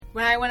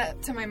when I went up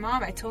to my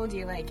mom, I told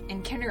you, like,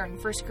 in kindergarten,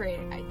 first grade,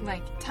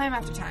 time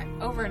after time,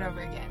 over and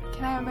over again,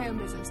 can I have my own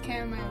business? Can I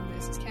have my own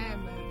business? Can I have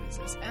my own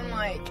business? And,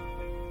 like,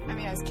 I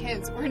mean, as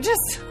kids, we're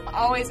just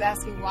always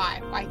asking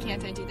why. Why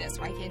can't I do this?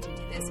 Why can't I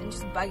do this? And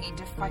just bugging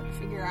to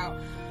figure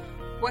out,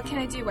 what can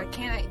I do? What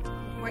can't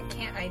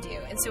I do?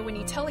 And so when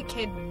you tell a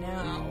kid,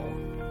 no,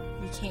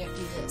 you can't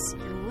do this,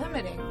 you're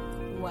limiting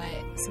what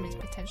somebody's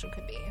potential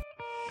could be.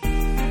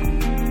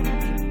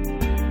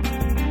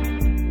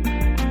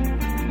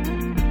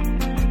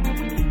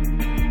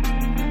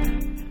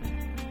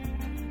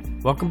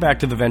 Welcome back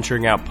to the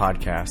Venturing Out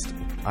podcast.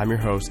 I'm your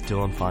host,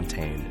 Dylan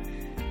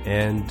Fontaine,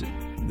 and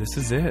this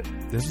is it.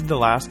 This is the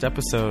last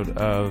episode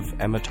of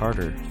Emma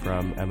Tarter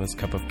from Emma's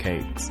Cup of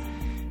Cakes,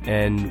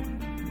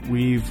 and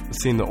we've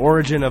seen the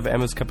origin of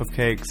Emma's Cup of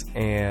Cakes,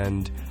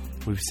 and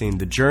we've seen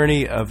the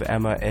journey of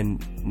Emma,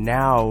 and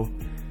now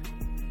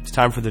it's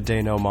time for the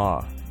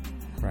denouement,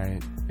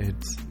 right?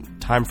 It's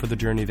time for the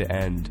journey to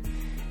end,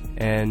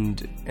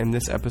 and in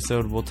this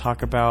episode, we'll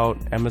talk about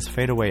Emma's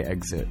fadeaway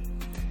exit,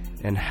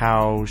 and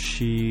how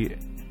she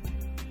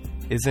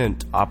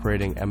isn't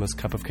operating Emma's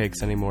Cup of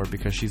Cakes anymore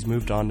because she's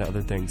moved on to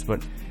other things,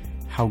 but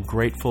how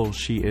grateful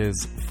she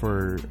is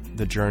for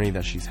the journey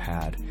that she's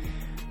had.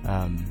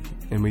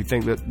 And we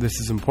think that this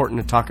is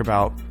important to talk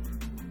about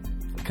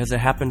because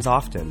it happens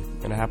often,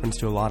 and it happens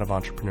to a lot of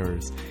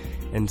entrepreneurs.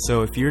 And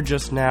so if you're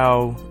just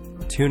now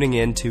tuning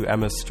into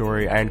Emma's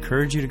story, I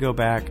encourage you to go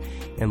back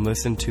and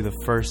listen to the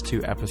first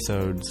 2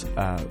 episodes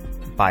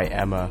by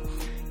Emma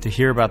to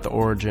hear about the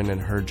origin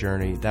and her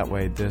journey. That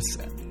way this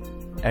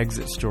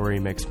exit story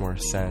makes more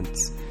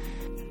sense.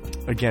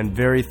 Again,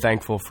 very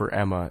thankful for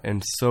Emma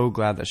and so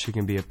glad that she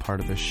can be a part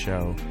of this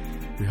show.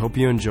 We hope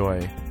you enjoy,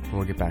 and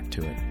we'll get back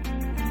to it.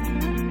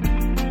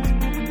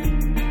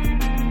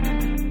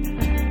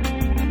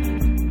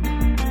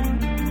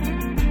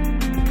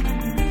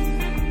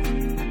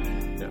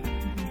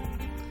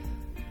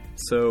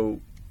 So,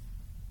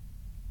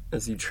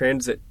 as you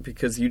transit,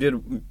 because you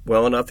did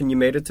well enough and you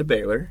made it to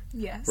Baylor.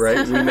 Yes.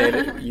 Right? We made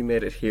it. You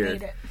made it here.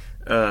 Made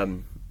it.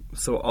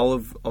 So all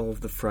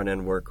of the front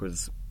end work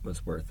was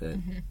worth it.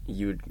 Mm-hmm.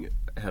 You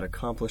had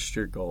accomplished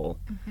your goal.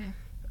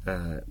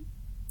 Mm-hmm.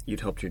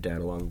 You'd helped your dad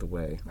along the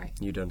way. Right.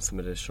 You'd done some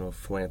additional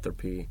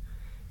philanthropy,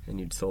 and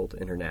you'd sold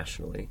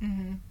internationally.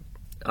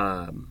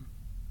 Mm-hmm.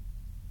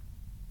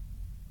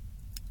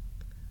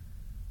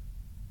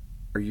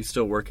 Are you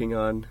still working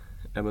on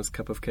Emma's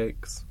Cup of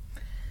Cakes?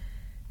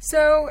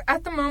 So,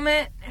 at the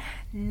moment,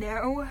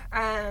 no.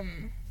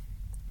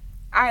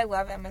 I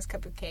love Emma's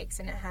Cup of Cakes,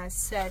 and it has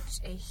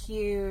such a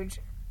huge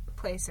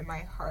place in my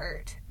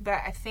heart.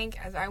 But I think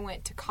as I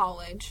went to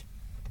college,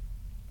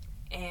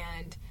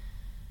 and,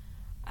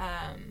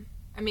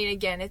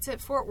 again, it's at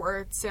Fort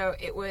Worth, so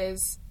it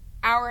was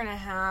hour and a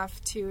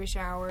half, 2-ish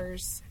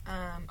hours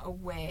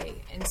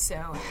away. And so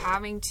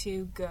having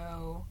to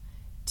go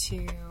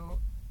to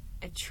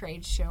a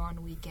trade show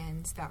on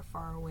weekends that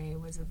far away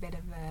was a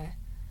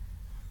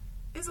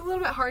little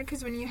bit hard,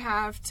 because when you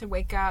have to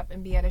wake up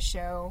and be at a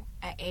show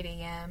at 8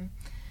 a.m.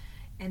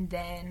 and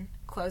then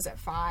close at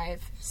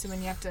 5, so when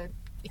you have to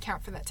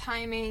account for that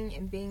timing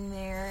and being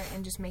there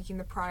and just making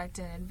the product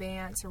in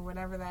advance or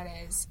whatever that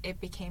is, it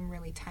became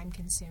really time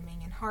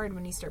consuming and hard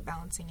when you start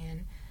balancing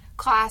in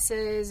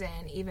classes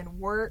and even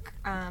work.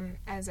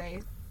 As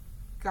I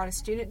got a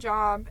student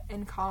job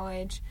in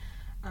college,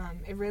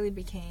 it really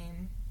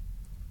became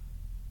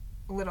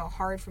a little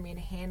hard for me to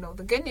handle.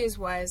 The good news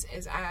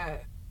is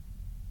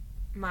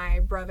my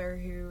brother,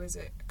 who is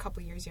a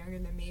couple years younger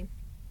than me,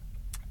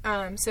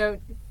 so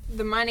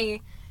the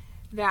money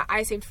that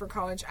I saved for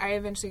college, I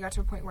eventually got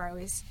to a point where I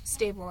was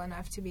stable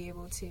enough to be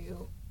able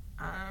to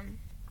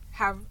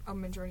have a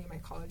majority of my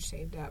college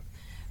saved up.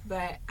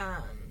 But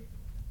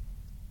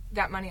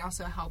that money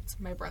also helped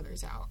my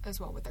brothers out as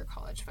well with their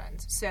college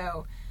funds.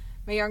 So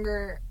my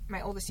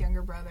oldest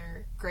younger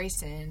brother,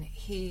 Grayson,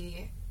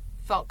 he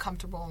felt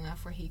comfortable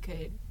enough where he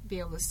could be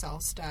able to sell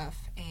stuff,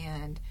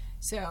 and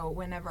so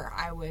whenever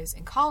I was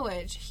in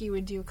college, he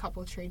would do a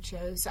couple trade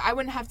shows. So I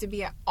wouldn't have to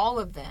be at all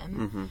of them.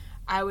 Mm-hmm.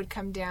 I would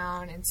come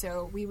down, and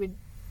so we would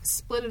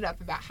split it up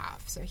about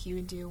half. So he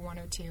would do 1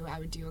 or 2, I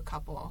would do a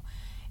couple,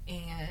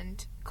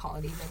 and call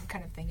it even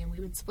kind of thing. And we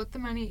would split the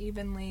money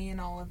evenly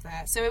and all of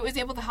that. So it was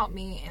able to help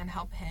me and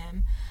help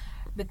him.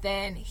 But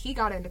then he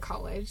got into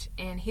college,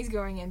 and he's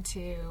going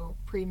into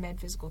pre-med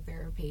physical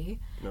therapy.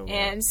 Oh, wow.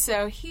 And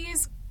so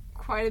he's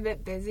quite a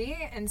bit busy,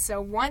 and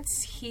so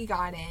once he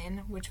got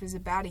in, which was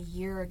about a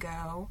year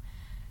ago,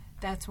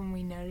 that's when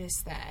we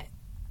noticed that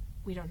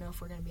we don't know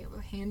if we're going to be able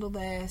to handle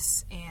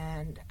this,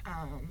 and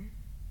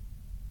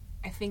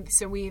I think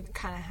so we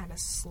kind of had a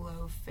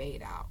slow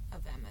fade out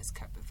of Emma's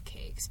Cup of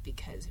Cakes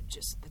because of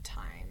just the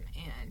time,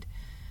 and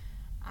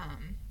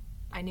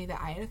I knew that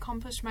I had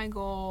accomplished my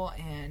goal,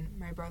 and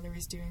my brother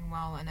was doing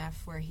well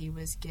enough where he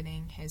was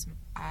getting his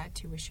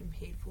tuition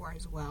paid for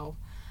as well.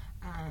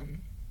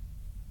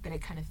 But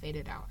it kind of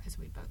faded out as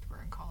we both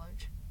were in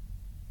college.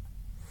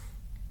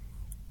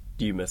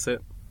 Do you miss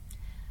it?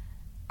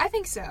 I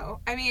think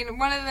so. I mean,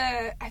 one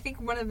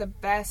of the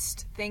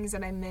best things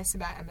that I miss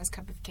about Emma's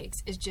Cup of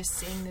Cakes is just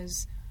seeing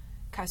those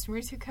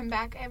customers who come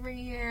back every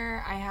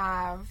year. I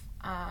have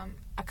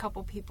a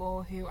couple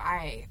people who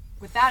I,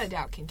 without a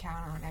doubt, can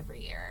count on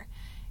every year.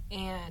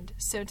 And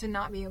so to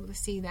not be able to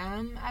see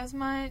them as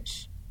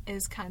much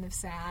is kind of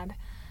sad.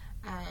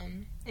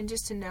 And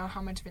just to know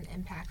how much of an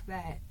impact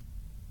that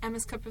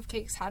Emma's Cup of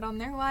Cakes had on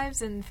their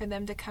lives, and for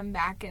them to come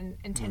back and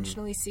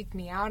intentionally seek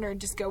me out, or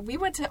just go, we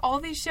went to all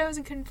these shows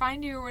and couldn't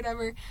find you, or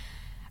whatever.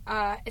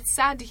 It's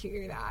sad to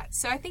hear that.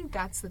 So I think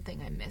that's the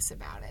thing I miss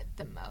about it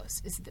the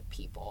most, is the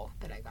people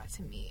that I got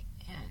to meet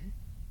and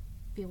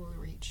be able to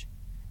reach.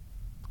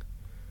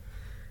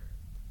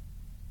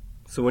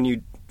 So when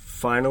you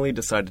finally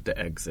decided to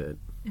exit,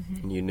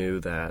 and you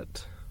knew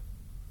that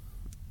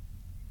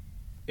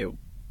it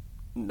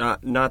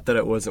not that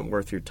it wasn't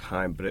worth your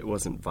time, but it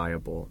wasn't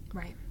viable.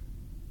 Right.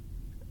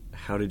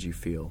 How did you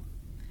feel?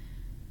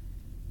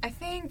 I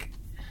think,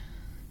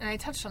 and I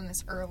touched on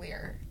this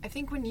earlier, I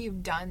think when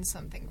you've done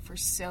something for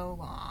so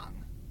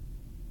long,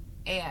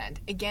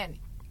 and again,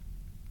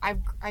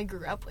 I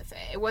grew up with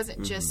it. It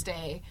wasn't just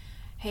a,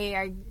 hey,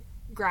 I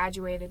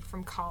graduated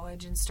from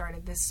college and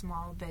started this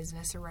small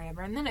business or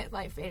whatever, and then it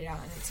faded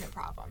out and it's no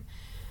problem.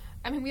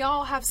 I mean, we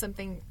all have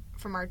something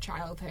from our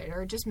childhood,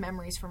 or just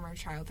memories from our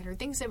childhood, or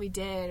things that we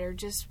did, or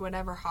just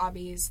whatever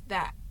hobbies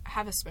that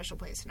have a special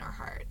place in our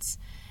hearts.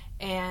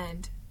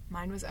 And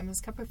mine was Emma's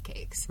Cup of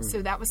Cakes.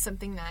 So that was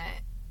something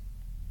that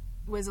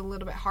was a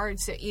little bit hard.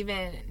 So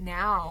even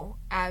now,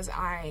 as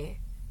I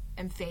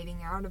am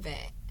fading out of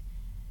it,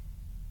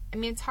 I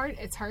mean,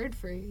 it's hard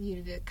for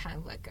you to kind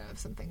of let go of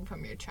something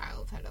from your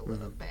childhood a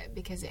little bit,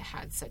 because it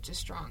had such a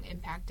strong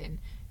impact in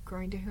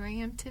growing to who I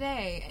am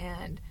today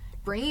and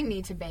bringing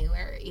me to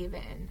Baylor,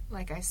 even,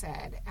 like I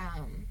said.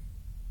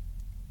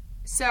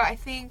 So I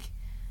think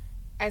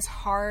as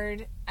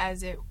hard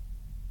as it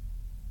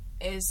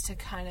is to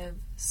kind of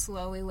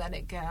slowly let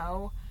it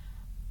go,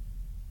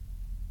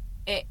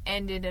 it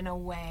ended in a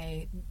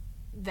way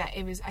that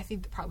it was, I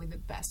think, probably the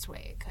best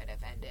way it could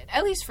have ended.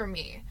 At least for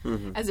me,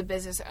 as a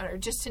business owner,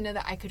 just to know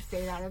that I could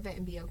fade out of it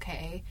and be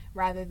okay,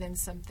 rather than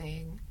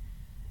something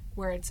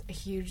where it's a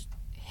huge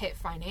hit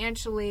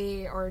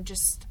financially, or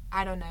just,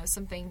 I don't know,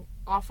 something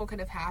awful could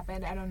have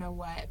happened. I don't know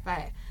what,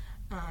 but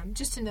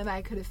just to know that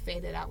I could have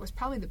faded out was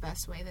probably the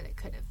best way that it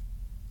could have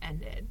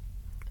ended.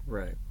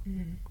 Right.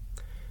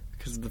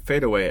 Because the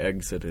fadeaway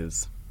exit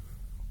is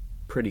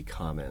pretty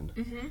common.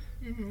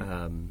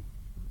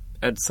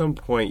 At some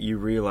point you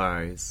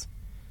realize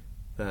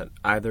that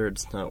either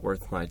it's not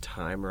worth my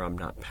time, or I'm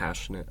not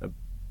passionate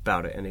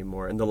about it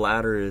anymore. And the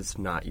latter is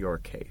not your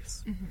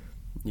case.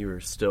 You are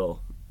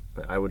still,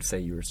 I would say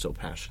you were still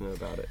passionate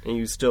about it. And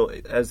you still,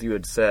 as you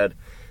had said,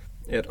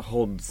 it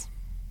holds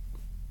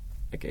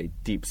like a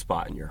deep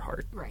spot in your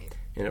heart. Right.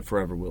 And it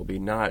forever will be.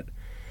 Not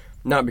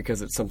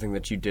because it's something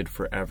that you did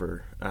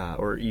forever,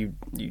 or you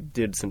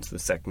did since the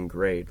second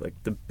grade.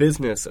 Like, the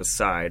business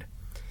aside,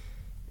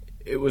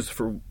 it was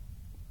for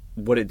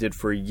what it did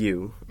for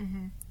you.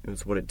 It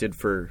was what it did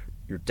for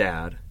your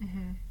dad.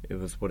 It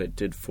was what it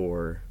did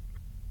for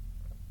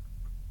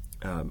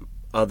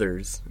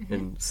others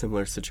in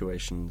similar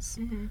situations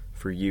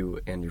for you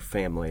and your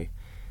family.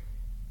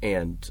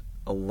 And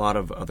a lot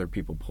of other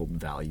people pulled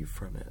value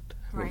from it.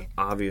 Right. I mean,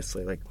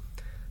 obviously, like,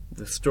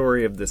 the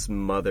story of this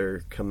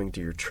mother coming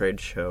to your trade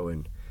show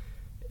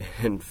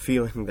and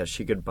feeling that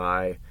she could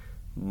buy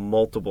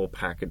multiple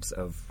packets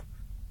of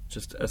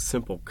just a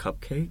simple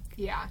cupcake,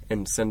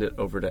 and send it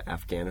over to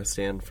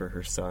Afghanistan for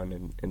her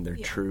son and their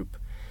troop.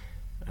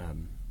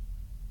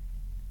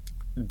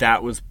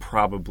 That was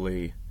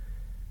probably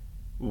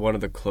one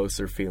of the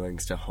closer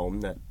feelings to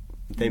home that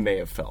they may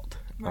have felt.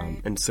 Right.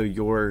 And so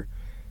your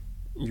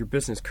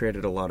business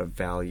created a lot of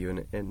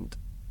value, and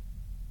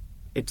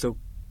it's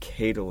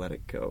okay to let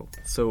it go.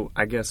 So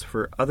I guess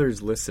for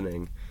others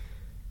listening,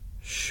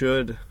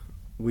 should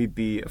we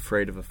be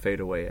afraid of a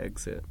fadeaway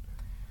exit?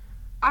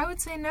 I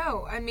would say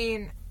no. I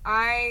mean,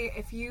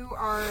 if you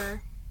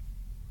are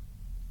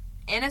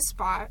in a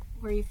spot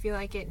where you feel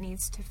like it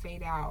needs to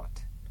fade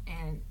out,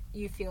 and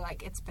you feel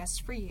like it's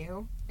best for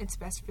you, it's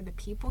best for the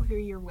people who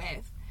you're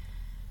with,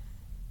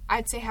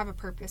 I'd say have a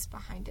purpose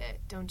behind it.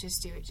 Don't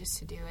just do it just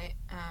to do it.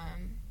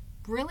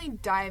 Really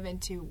dive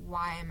into,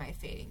 why am I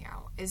fading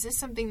out? Is this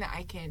something that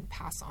I can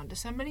pass on to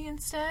somebody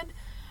instead?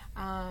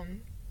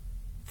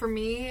 For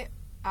me,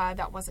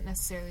 that wasn't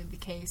necessarily the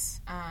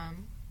case.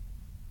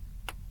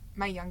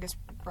 My youngest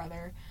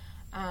brother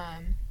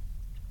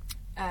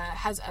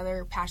has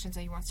other passions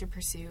that he wants to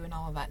pursue and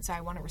all of that, so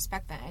I want to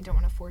respect that. I don't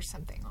want to force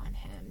something on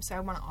him, so I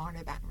want to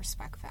honor that and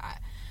respect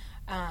that.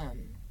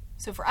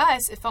 So for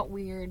us, it felt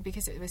weird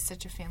because it was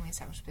such a family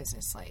established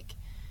business, like,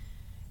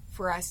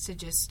 for us to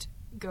just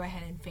go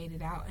ahead and fade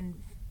it out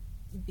and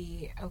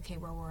be okay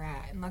where we're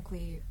at. And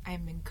luckily,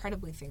 I'm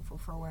incredibly thankful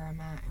for where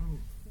I'm at and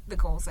the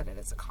goals that it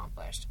has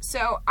accomplished.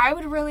 So I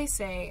would really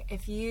say,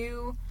 if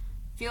you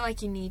feel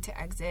like you need to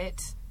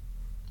exit,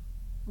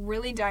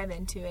 really dive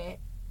into it,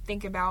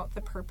 think about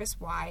the purpose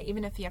why,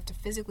 even if you have to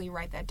physically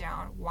write that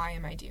down. Why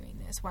am I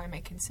doing this? Why am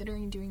I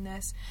considering doing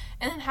this?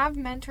 And then have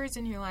mentors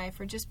in your life,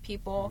 or just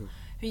people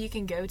who you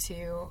can go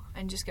to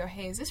and just go,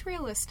 hey, is this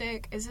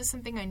realistic? Is this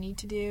something I need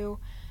to do?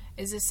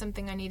 Is this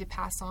something I need to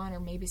pass on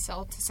or maybe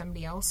sell to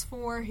somebody else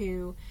for,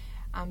 who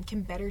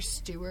can better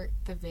steward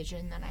the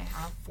vision that I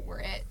have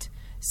for it?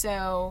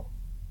 So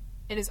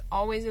it is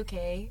always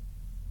okay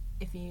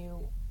if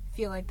you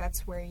feel like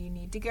that's where you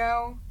need to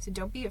go. So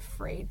don't be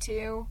afraid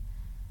to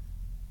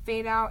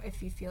fade out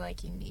if you feel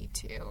like you need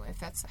to, if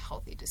that's a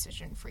healthy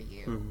decision for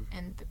you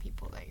and the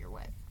people that you're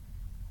with.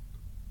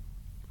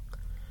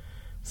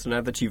 So now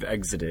that you've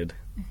exited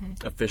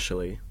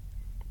officially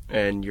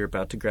and you're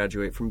about to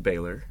graduate from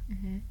Baylor,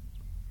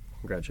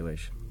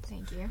 congratulations.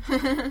 Thank you.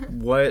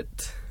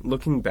 What,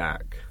 looking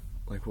back,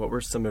 like what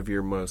were some of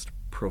your most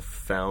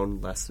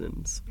profound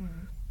lessons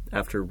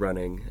after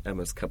running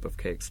Emma's Cup of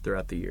Cakes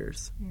throughout the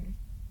years?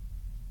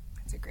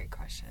 That's a great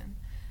question.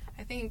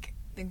 I think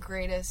the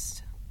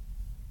greatest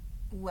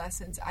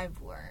lessons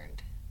I've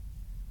learned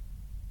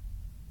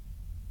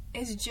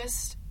is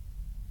just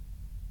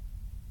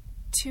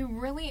to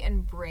really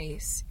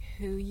embrace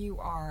who you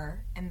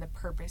are and the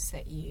purpose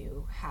that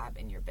you have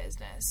in your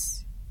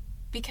business.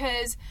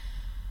 Because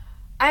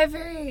I have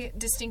very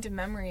distinctive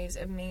memories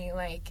of me,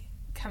 like,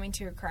 coming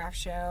to a craft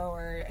show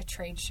or a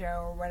trade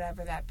show or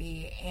whatever that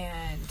be,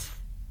 and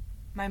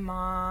my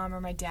mom or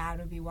my dad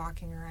would be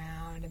walking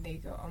around and they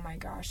go, oh my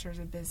gosh, there's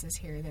a business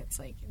here that's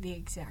like the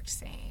exact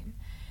same.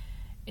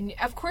 And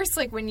of course,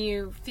 like, when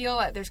you feel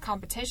that there's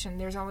competition,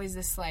 there's always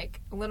this,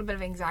 like, a little bit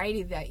of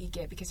anxiety that you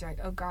get because you're like,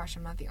 oh gosh,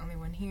 I'm not the only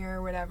one here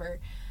or whatever.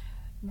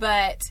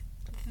 But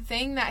the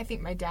thing that I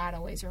think my dad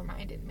always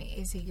reminded me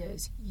is, he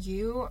goes,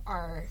 you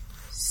are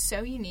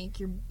so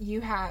unique. You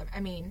have,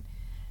 I mean,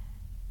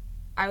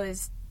 I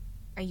was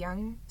a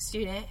young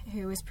student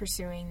who was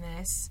pursuing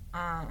this.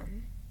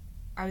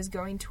 I was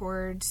going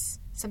towards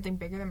something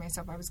bigger than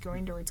myself. I was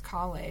going towards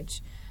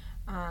college.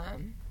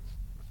 And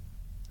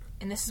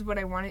this is what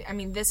I wanted. I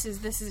mean, this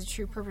is a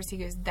true purpose. He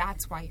goes,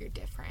 that's why you're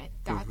different.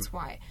 That's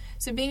why.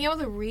 So being able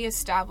to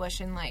reestablish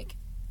and, like,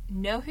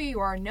 know who you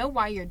are, know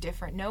why you're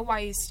different, know why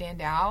you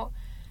stand out,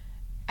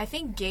 I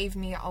think gave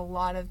me a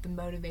lot of the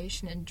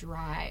motivation and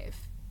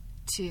drive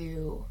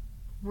to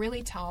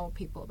really tell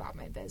people about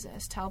my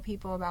business, tell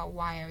people about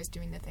why I was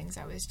doing the things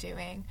I was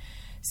doing.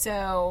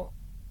 So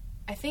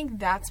I think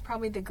that's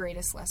probably the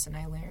greatest lesson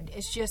I learned,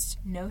 is just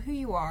know who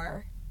you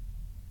are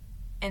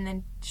and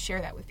then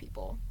share that with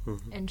people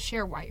and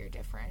share why you're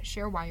different,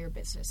 share why your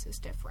business is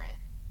different.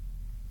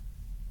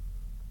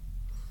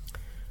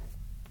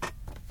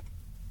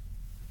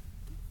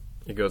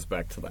 It goes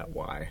back to that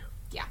why.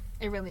 Yeah,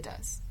 it really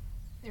does.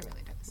 It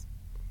really does.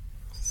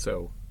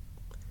 So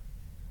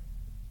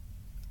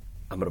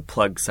I'm going to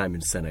plug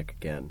Simon Sinek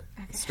again.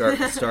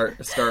 Okay.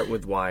 Start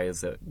with Why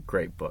is a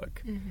great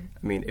book.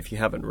 I mean, if you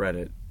haven't read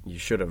it, you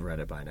should have read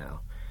it by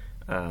now.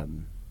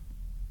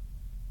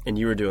 And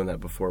you were doing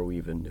that before we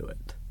even knew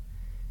it.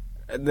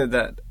 And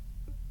that,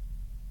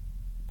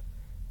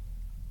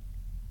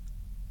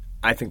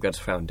 I think that's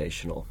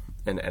foundational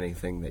in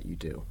anything that you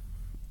do,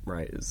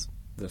 right? Is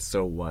the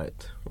so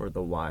what or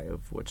the why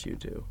of what you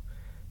do.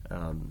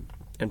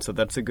 And so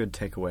that's a good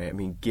takeaway. I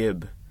mean,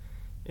 Gib,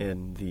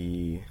 in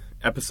the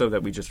episode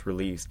that we just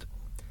released,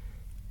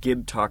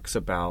 Gib talks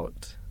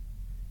about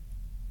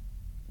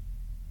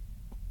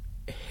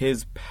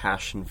his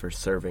passion for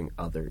serving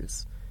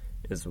others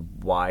is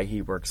why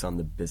he works on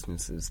the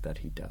businesses that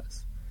he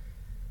does.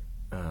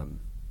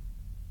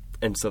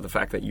 And so the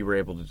fact that you were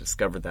able to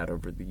discover that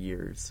over the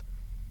years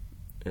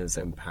is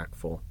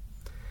impactful.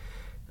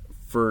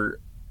 For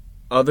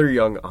other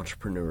young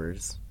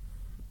entrepreneurs,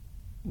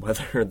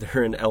 whether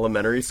they're in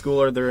elementary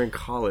school or they're in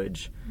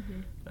college,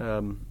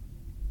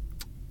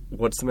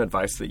 what's some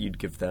advice that you'd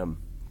give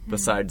them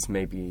besides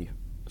maybe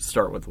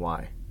start with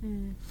why?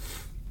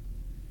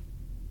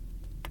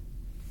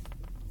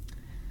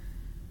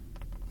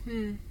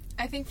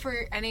 I think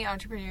for any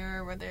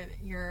entrepreneur, whether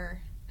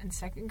you're in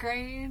second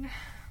grade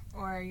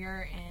or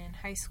you're in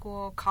high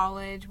school,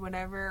 college,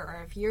 whatever,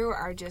 or if you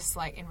are just,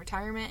 like, in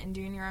retirement and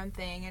doing your own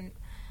thing,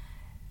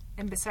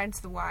 and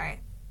besides the why,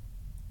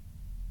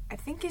 I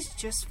think is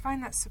just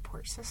find that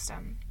support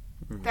system.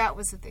 That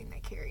was the thing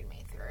that carried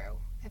me through,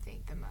 I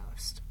think, the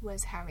most,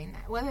 was having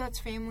that, whether that's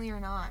family or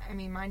not. I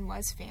mean, mine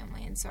was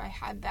family, and so I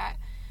had that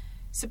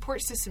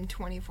support system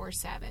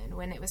 24/7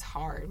 when it was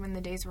hard, when the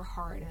days were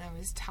hard and I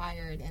was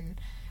tired, and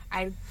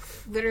I'd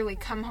literally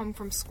come home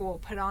from school,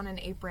 put on an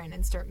apron,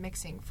 and start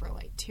mixing for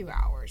like 2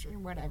 hours or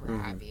whatever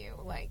have you.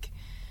 Like,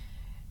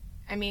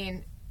 I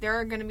mean, there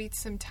are going to be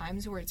some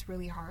times where it's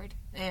really hard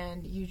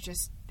and you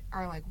just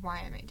are like,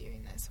 why am I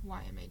doing this?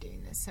 Why am I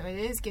doing this? So it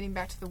is getting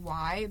back to the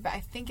why, but I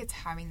think it's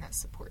having that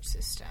support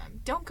system.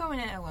 Don't go in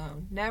it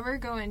alone. Never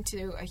go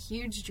into a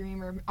huge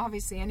dream or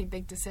obviously any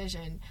big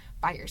decision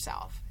by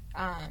yourself.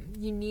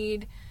 You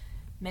need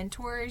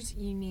mentors,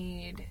 you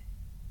need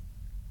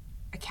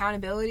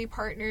accountability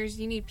partners,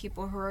 you need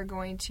people who are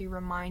going to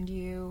remind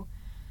you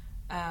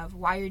of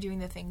why you're doing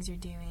the things you're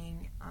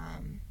doing,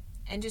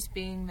 and just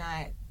being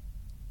that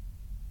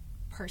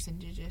person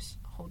to just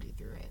hold you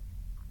through it.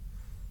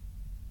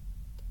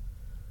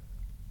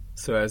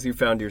 So as you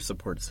found your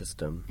support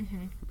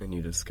system and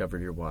you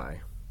discovered your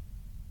why,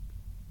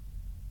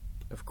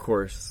 of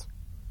course,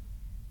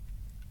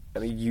 I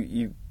mean,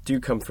 you do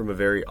come from a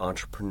very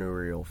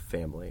entrepreneurial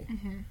family.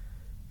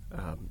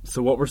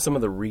 So what were some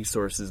of the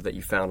resources that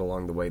you found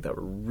along the way that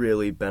were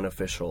really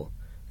beneficial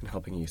in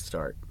helping you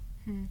start?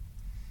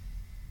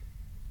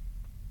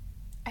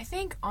 I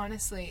think,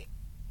 honestly,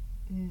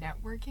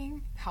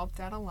 networking helped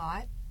out a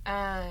lot.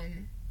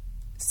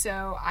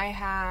 So I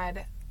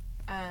had,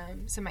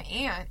 so my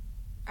aunt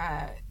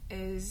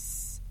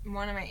is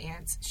one of my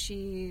aunts.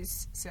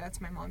 So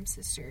that's my mom's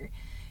sister.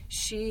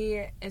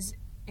 She is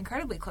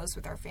incredibly close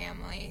with our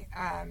family.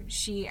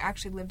 She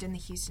actually lived in the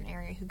Houston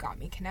area, who got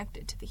me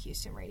connected to the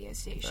Houston radio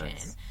station.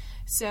 Nice.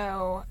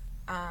 So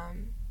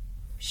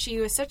she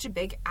was such a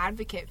big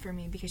advocate for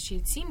me because she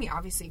had seen me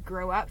obviously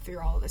grow up through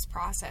all of this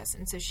process,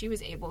 and so she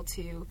was able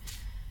to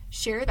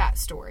share that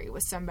story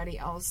with somebody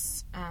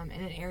else in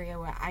an area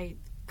where I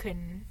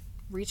couldn't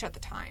reach at the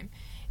time.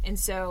 And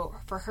so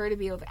for her to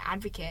be able to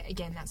advocate,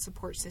 again, that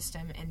support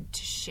system, and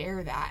to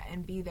share that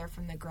and be there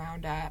from the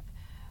ground up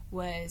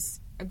was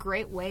a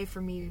great way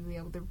for me to be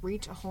able to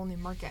reach a whole new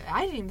market that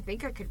I didn't even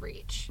think I could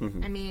reach.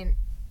 I mean,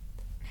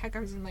 heck, I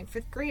was in, like,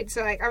 5th grade,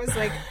 so, like, I was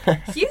like,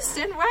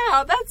 Houston,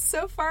 wow, that's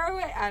so far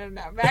away. I don't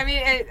know. But, I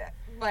mean,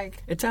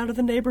 it's out of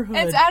the neighborhood.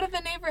 It's out of the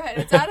neighborhood.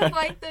 It's out of,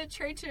 like, the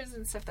trade shows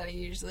and stuff that I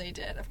usually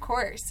did, of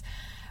course.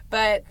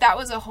 But that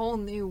was a whole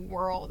new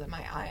world in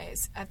my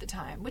eyes at the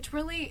time, which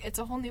really, it's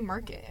a whole new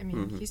market. I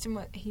mean,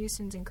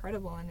 Houston's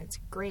incredible, and it's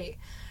great.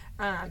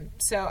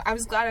 So I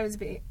was glad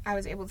I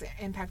was able to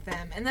impact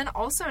them. And then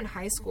also in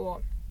high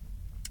school,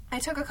 I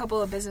took a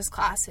couple of business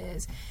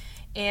classes,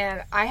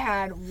 and I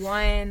had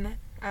one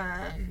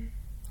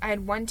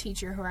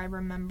teacher who I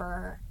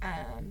remember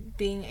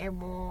being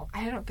able...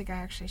 I don't think I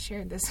actually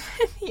shared this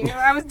with you.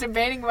 I was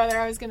debating whether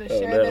I was going to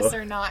share this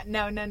or not.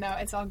 No,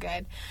 it's all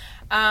good.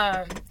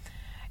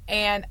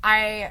 And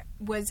I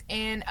was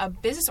in a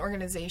business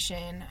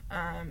organization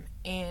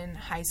in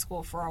high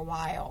school for a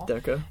while.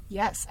 DECA?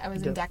 Yes, I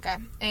was in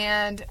DECA.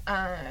 And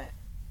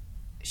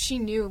she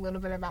knew a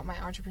little bit about my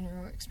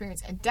entrepreneurial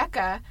experience. And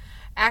DECA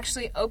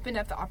actually opened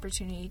up the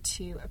opportunity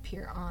to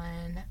appear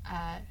on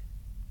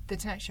The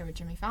Tonight Show with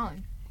Jimmy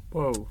Fallon.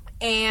 Whoa.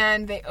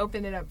 And they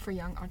opened it up for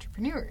young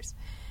entrepreneurs.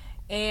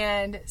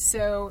 And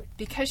so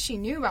because she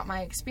knew about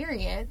my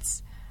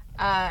experience,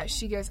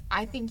 she goes,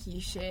 I think you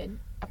should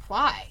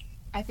apply.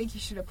 I think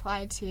you should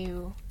apply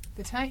to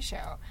The Tonight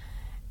Show.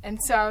 And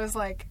so I was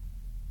like,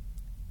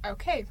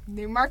 okay,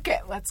 new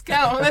market, let's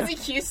go. Was it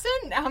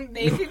Houston? Now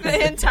maybe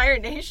the entire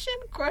nation? ?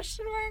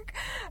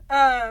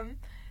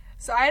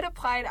 So I had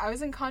applied. I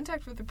was in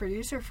contact with the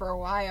producer for a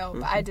while,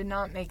 but I did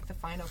not make the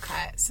final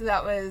cut. So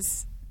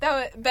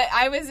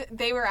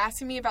they were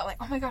asking me about, like,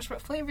 oh my gosh,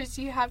 what flavors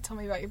do you have? Tell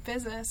me about your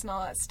business and all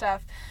that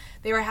stuff.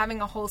 They were having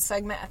a whole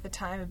segment at the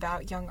time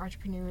about young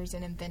entrepreneurs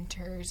and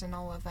inventors and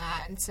all of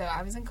that. And so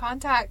I was in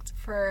contact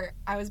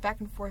I was back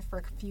and forth for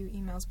a few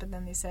emails, but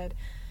then they said,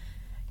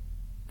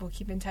 we'll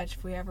keep in touch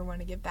if we ever want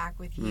to get back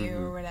with you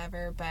or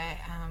whatever. But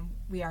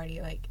we already,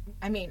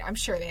 I'm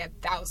sure they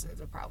had thousands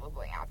of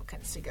probably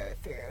applicants to go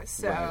through.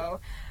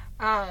 So,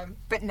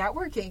 but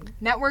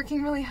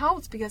networking really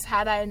helps, because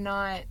had I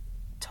not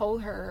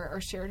told her or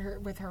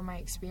shared with her my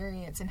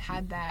experience and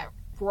had that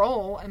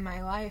role in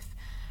my life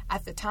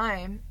at the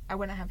time, I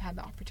wouldn't have had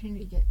the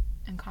opportunity to get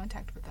in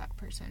contact with that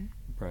person.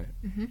 Right.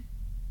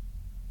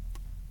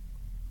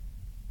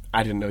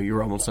 I didn't know you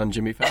were almost on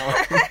Jimmy Fallon.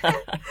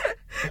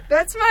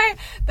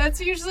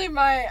 That's usually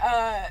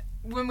my,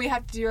 when we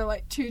have to do a,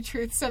 2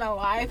 truths and a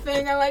lie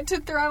thing, I like to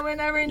throw in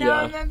every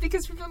now and then,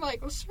 because people are like,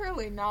 well,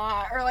 surely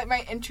not. Or,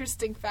 my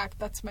interesting fact,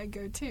 that's my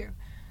go-to.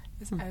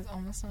 I was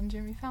almost on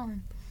Jimmy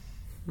Fallon.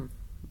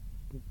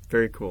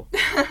 Very cool.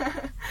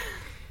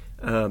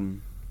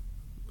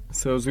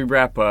 So as we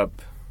wrap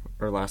up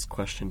our last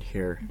question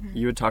here,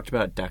 you had talked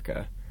about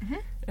DECA,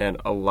 and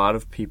a lot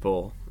of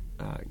people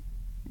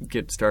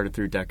get started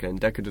through DECA, and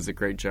DECA does a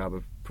great job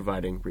of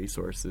providing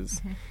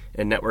resources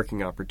and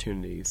networking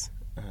opportunities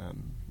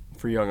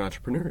for young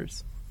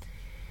entrepreneurs.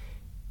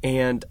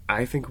 And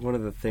I think one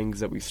of the things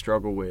that we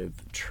struggle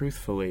with,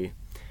 truthfully,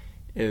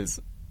 is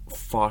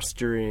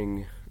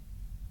fostering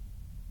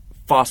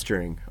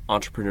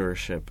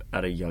entrepreneurship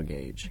at a young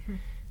age.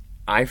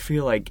 I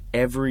feel like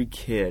every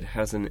kid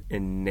has an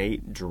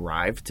innate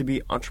drive to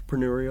be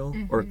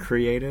entrepreneurial or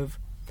creative,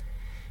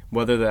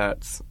 whether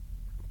that's,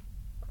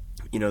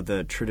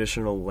 the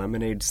traditional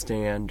lemonade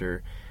stand,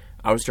 or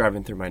I was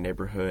driving through my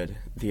neighborhood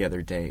the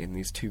other day, and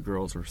these 2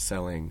 girls were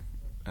selling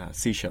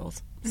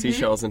seashells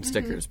and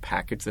stickers,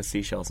 packets of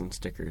seashells and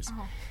stickers.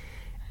 Oh.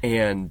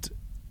 And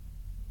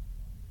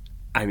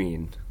I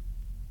mean,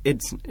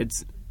 it's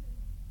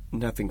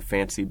nothing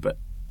fancy, but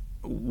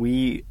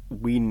we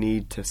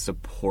need to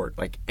support.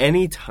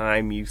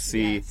 Anytime you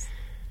see,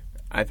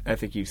 I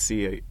think you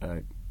see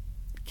a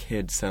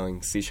kid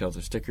selling seashells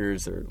or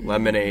stickers or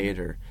lemonade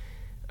or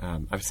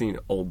I've seen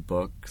old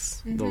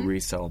books, they'll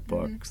resell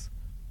books,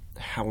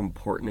 how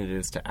important it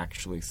is to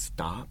actually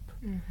stop.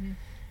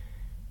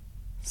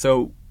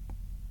 So,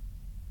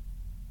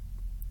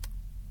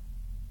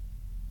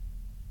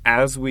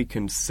 as we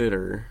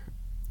consider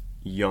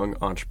young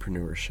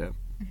entrepreneurship,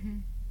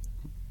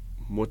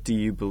 what do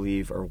you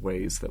believe are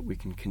ways that we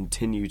can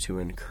continue to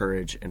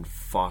encourage and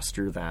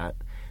foster that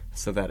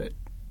so that it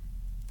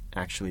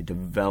actually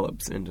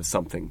develops into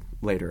something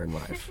later in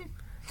life?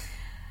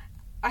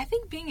 I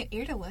think being an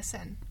ear to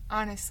listen,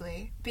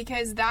 honestly,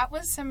 because that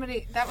was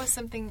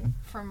something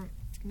from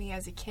me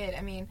as a kid.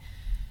 I mean,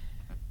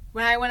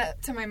 when I went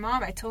up to my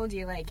mom, I told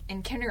you, like,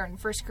 in kindergarten,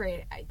 first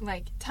grade,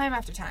 time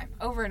after time,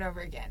 over and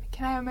over again,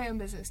 can I have my own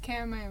business? Can I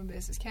have my own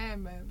business? Can I have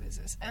my own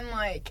business? And,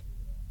 like,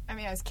 I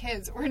mean, as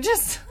kids, we're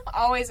just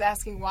always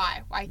asking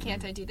why. Why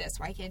can't I do this?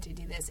 Why can't I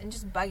do this? And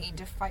just bugging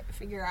to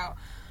figure out,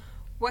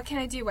 what can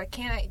I do? What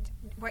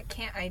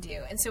can't I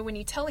do? And so when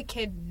you tell a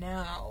kid,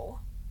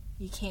 no,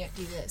 you can't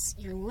do this,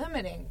 you're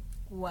limiting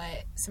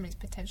what somebody's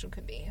potential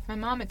could be. If my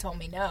mom had told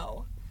me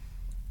no,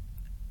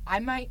 I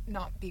might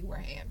not be where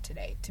I am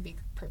today, to be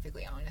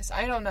perfectly honest.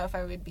 I don't know if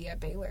I would be at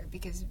Baylor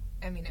because,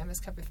 I mean, Emma's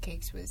Cup of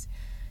Cakes was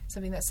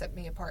something that set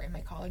me apart in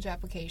my college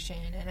application.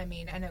 And, I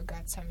mean, I know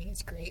God's timing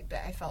is great, but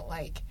I felt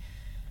like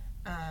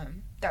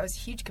that was a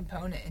huge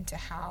component into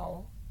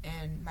how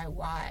and my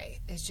why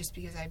is just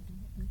because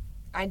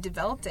I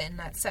developed it and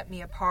that set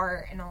me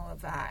apart and all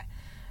of that.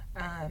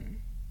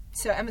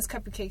 So Emma's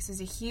Cup of Cakes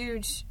is a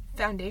huge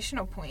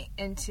foundational point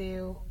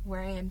into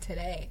where I am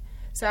today.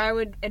 So I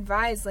would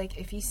advise, like,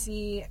 if you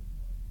see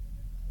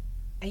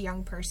a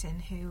young person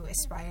who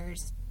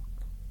aspires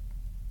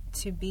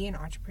to be an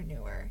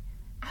entrepreneur,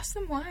 ask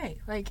them why.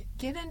 Like,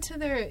 get into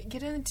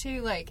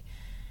like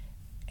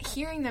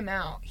hearing them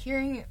out,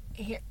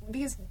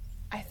 because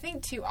I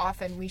think too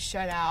often we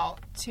shut out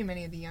too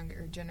many of the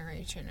younger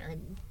generation or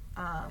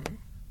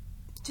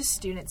just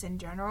students in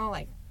general,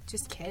 like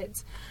just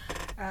kids.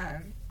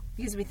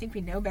 Because we think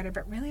we know better,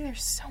 but really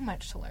there's so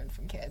much to learn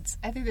from kids.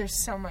 I think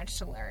there's so much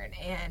to learn,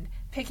 and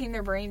picking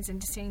their brains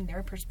and seeing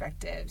their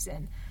perspectives,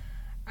 and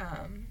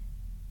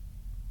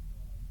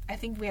I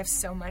think we have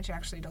so much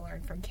actually to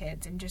learn from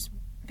kids, and just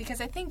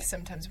because I think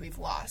sometimes we've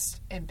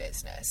lost in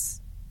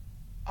business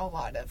a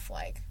lot of,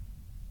 like,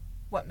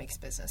 what makes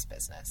business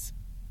business.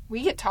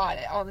 We get taught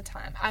it all the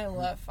time. I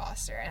love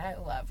Foster, and I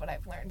love what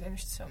I've learned.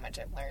 There's so much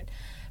I've learned.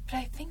 But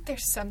I think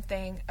there's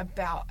something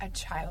about a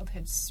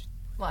childhood's,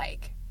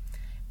 like,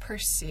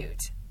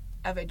 pursuit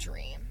of a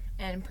dream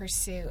and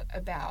pursuit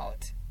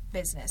about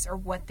business or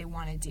what they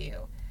want to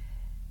do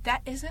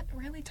that isn't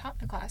really taught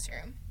in the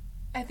classroom.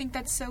 I think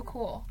that's so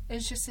cool.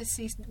 It's just to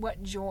see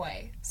what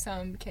joy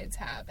some kids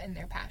have in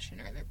their passion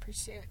or their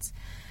pursuits.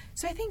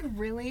 So I think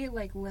really,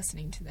 like,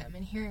 listening to them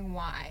and hearing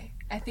why,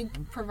 I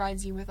think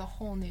provides you with a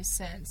whole new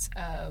sense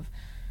of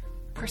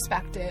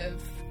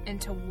perspective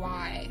into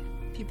why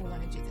people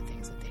want to do the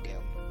things that they do.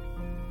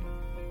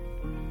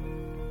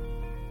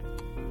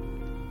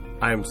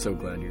 I am so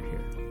glad you're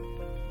here.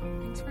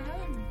 Thanks for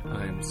having me.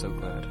 I am so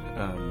glad.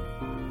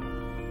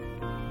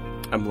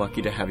 I'm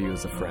lucky to have you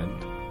as a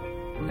friend,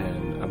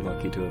 and I'm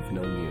lucky to have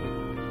known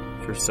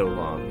you for so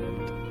long,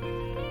 and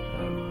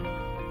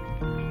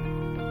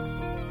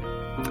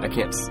I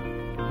can't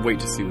wait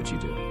to see what you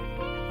do,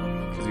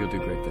 because you'll do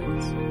great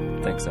things.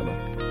 Thanks, Emma.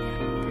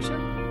 Yeah, for sure.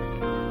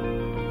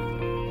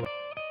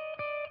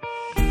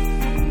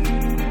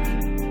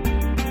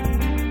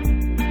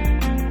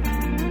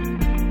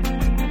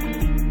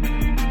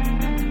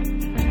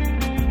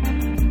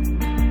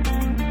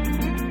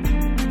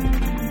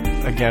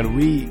 Again,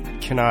 we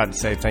cannot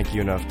say thank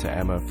you enough to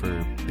Emma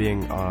for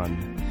being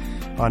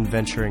on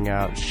Venturing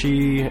Out.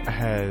 She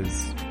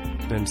has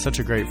been such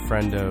a great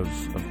friend of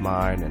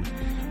mine and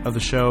of the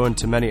show and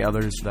to many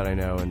others that I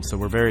know, and so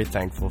we're very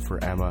thankful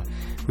for Emma.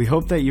 We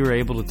hope that you were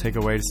able to take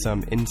away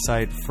some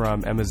insight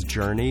from Emma's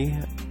journey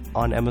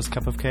on Emma's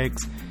Cup of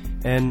Cakes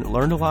and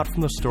learned a lot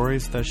from the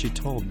stories that she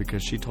told,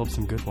 because she told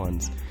some good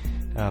ones.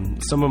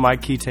 Some of my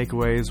key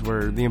takeaways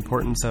were the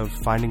importance of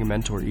finding a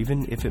mentor,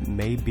 even if it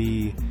may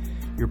be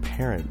your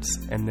parents,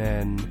 and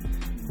then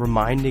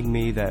reminding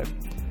me that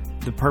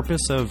the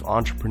purpose of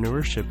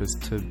entrepreneurship is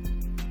to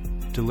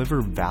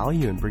deliver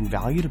value and bring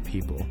value to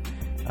people,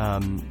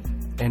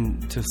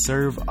 and to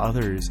serve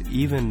others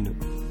even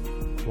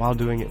while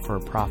doing it for a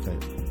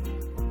profit,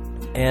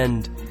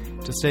 and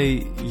to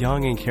stay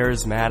young and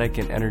charismatic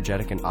and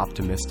energetic and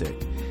optimistic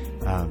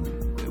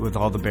with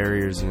all the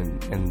barriers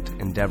and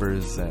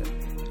endeavors that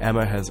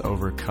Emma has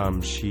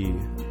overcome. She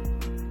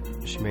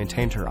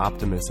maintained her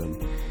optimism,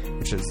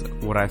 which is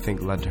what I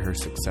think led to her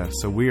success.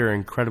 So we are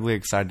incredibly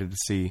excited to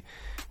see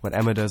what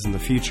Emma does in the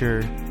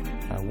future,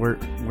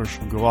 where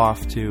she'll go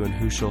off to, and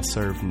who she'll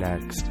serve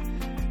next.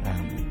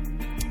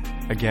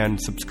 Again,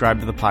 subscribe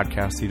to the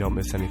podcast so you don't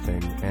miss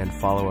anything, and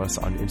follow us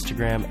on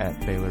Instagram at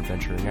Baylor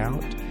Venturing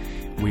Out.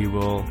 We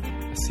will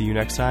see you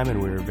next time,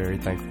 and we're very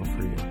thankful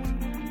for you.